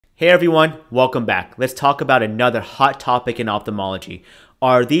Hey everyone, welcome back. Let's talk about another hot topic in ophthalmology.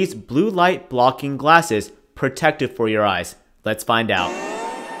 Are these blue light blocking glasses protective for your eyes? Let's find out.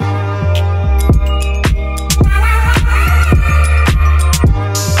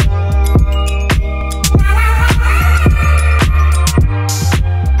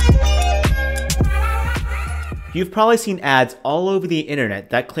 You've probably seen ads all over the internet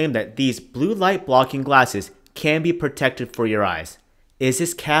that claim that these blue light blocking glasses can be protective for your eyes. Is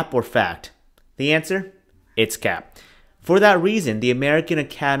this cap or fact? The answer? It's cap. For that reason, the American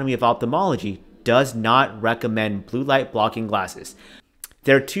Academy of Ophthalmology does not recommend blue light blocking glasses.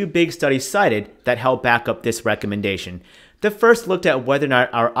 There are two big studies cited that help back up this recommendation. The first looked at whether or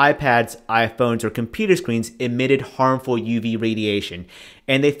not our iPads, iPhones, or computer screens emitted harmful UV radiation,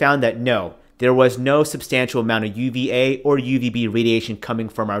 and they found that no, there was no substantial amount of UVA or UVB radiation coming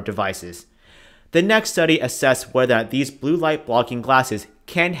from our devices. The next study assessed whether or not these blue light blocking glasses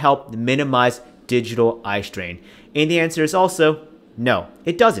can help minimize digital eye strain. And the answer is also no,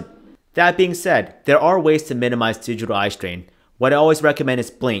 it doesn't. That being said, there are ways to minimize digital eye strain. What I always recommend is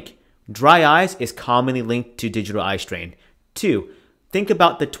blink. Dry eyes is commonly linked to digital eye strain. 2. Think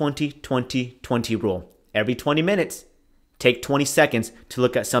about the 20-20-20 rule. Every 20 minutes, take 20 seconds to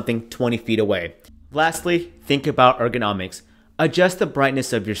look at something 20 feet away. Lastly, think about ergonomics. Adjust the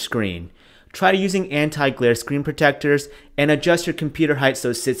brightness of your screen. Try using anti-glare screen protectors and adjust your computer height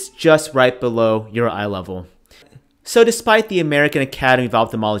so it sits just right below your eye level. So despite the American Academy of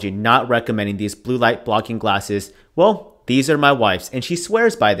Ophthalmology not recommending these blue light blocking glasses, well, these are my wife's and she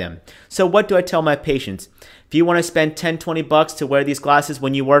swears by them. So what do I tell my patients? If you want to spend $10-20 to wear these glasses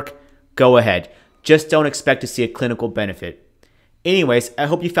when you work, go ahead. Just don't expect to see a clinical benefit. Anyways, I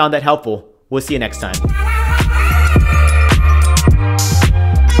hope you found that helpful. We'll see you next time.